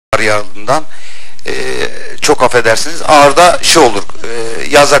yağından çok affedersiniz ağırda şey olur,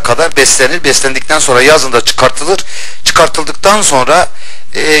 yaza kadar beslenir, beslendikten sonra yazında çıkartılır, çıkartıldıktan sonra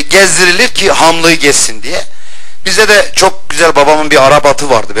gezdirilir ki hamlığı geçsin diye. Bizde de çok güzel babamın bir Arap atı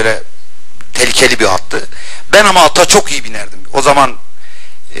vardı, böyle tehlikeli bir attı. Ben ama ata çok iyi binerdim. O zaman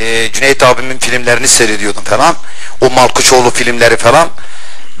Cüneyt abimin filmlerini seyrediyordum falan, o Malkoçoğlu filmleri falan.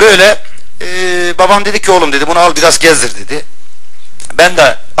 Böyle babam dedi ki oğlum dedi, bunu al biraz gezdir dedi. Ben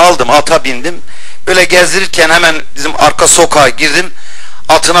de aldım, ata bindim. Böyle gezdirirken hemen bizim arka sokağa girdim.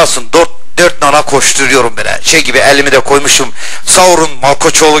 Atın asın dört nala koşturuyorum böyle. Şey gibi elimi de koymuşum. Savurun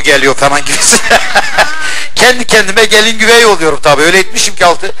Malkoçoğlu geliyor falan gibisi. Kendi kendime gelin güvey oluyorum tabii. Öyle etmişim ki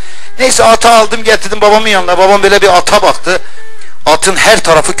altı. Neyse ata aldım getirdim babamın yanına. Babam böyle bir ata baktı. Atın her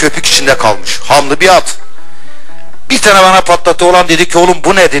tarafı köpük içinde kalmış. Hamlı bir at. Bir tane bana patlattı, olan dedi ki oğlum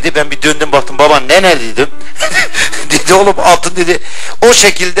bu ne dedi. Ben bir döndüm baktım, baba ne dedim. Dedi oğlum atın dedi. O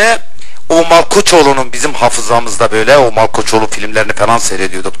şekilde o Malkoçoğlu'nun bizim hafızamızda böyle o Malkoçoğlu filmlerini falan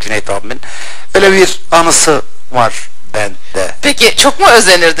seyrediyorduk Cüneyt abimin. Öyle bir anısı var bende. Peki çok mu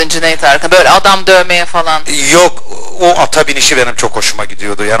özenirdin Cüneyt Arkın? Böyle adam dövmeye falan? Yok, o ata binişi benim çok hoşuma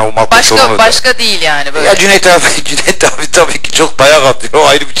gidiyordu. Yani o Malkoçoğlu'nu başka değil yani böyle. Ya Cüneyt abi tabii ki çok dayak atıyor, o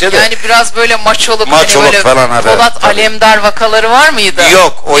ayrı bir şey de. Yani biraz böyle maçoluk hani böyle falan, Polat Alemdar vakaları var mıydı?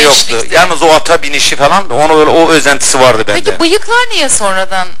 Yok, o yoktu. Yalnız o ata binişi falan, o özentisi vardı bende. Peki bıyıklar niye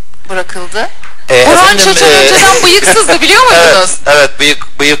sonradan bırakıldı? Burhan Çaçan-Ata'dan bıyıksızdı, biliyor muydunuz? Evet,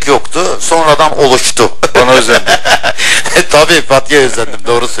 bıyık yoktu. Sonradan oluştu. Ona özendim. Tabii Fatih'e özendim,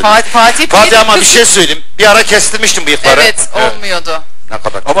 doğru söylüyorsun. Fatih ama bir şey söyleyeyim. Bir ara kestirmiştim bıyıkları. Evet, olmuyordu. Ne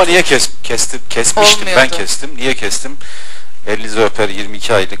kadar? Ama niye kesmiştim? Olmuyordu. Ben kestim. Niye kestim? Elinizi öper,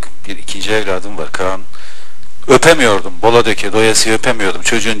 22 aylık bir ikinci evladım var, Kaan. Öpemiyordum. Boladöke doyasıya öpemiyordum.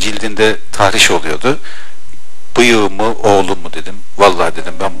 Çocuğun cildinde tahriş oluyordu. Bıyığımı oğlum mu dedim. Vallahi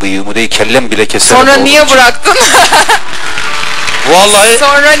dedim ben bıyığımı değil kellem bile keserim. Sonra niye bıraktın? Vallahi.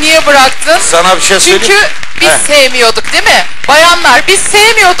 Sonra niye bıraktın? Sana bir şey söyleyeyim. Çünkü biz sevmiyorduk değil mi? Bayanlar biz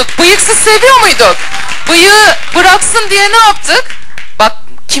sevmiyorduk. Bıyıksız seviyor muyduk? Bıyığı bıraksın diye ne yaptık? Bak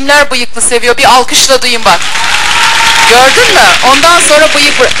kimler bıyıklı seviyor, bir alkışla duyayım bak. Gördün mü? Ondan sonra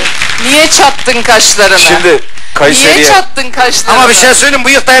bıyık niye çattın kaşlarını? Şimdi Kayseri'ye... Niye çattın kaşlarını? Ama bir şey söyleyeyim,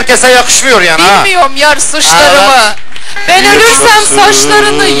 bıyık da herkese yakışmıyor yani. Bilmiyorum yar saçlarımı. Ben ölürsem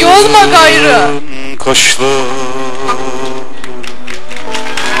saçlarını yolma gayrı. Kaşlar.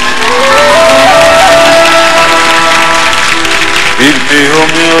 Bilmiyorum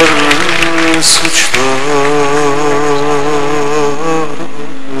yar suçlar.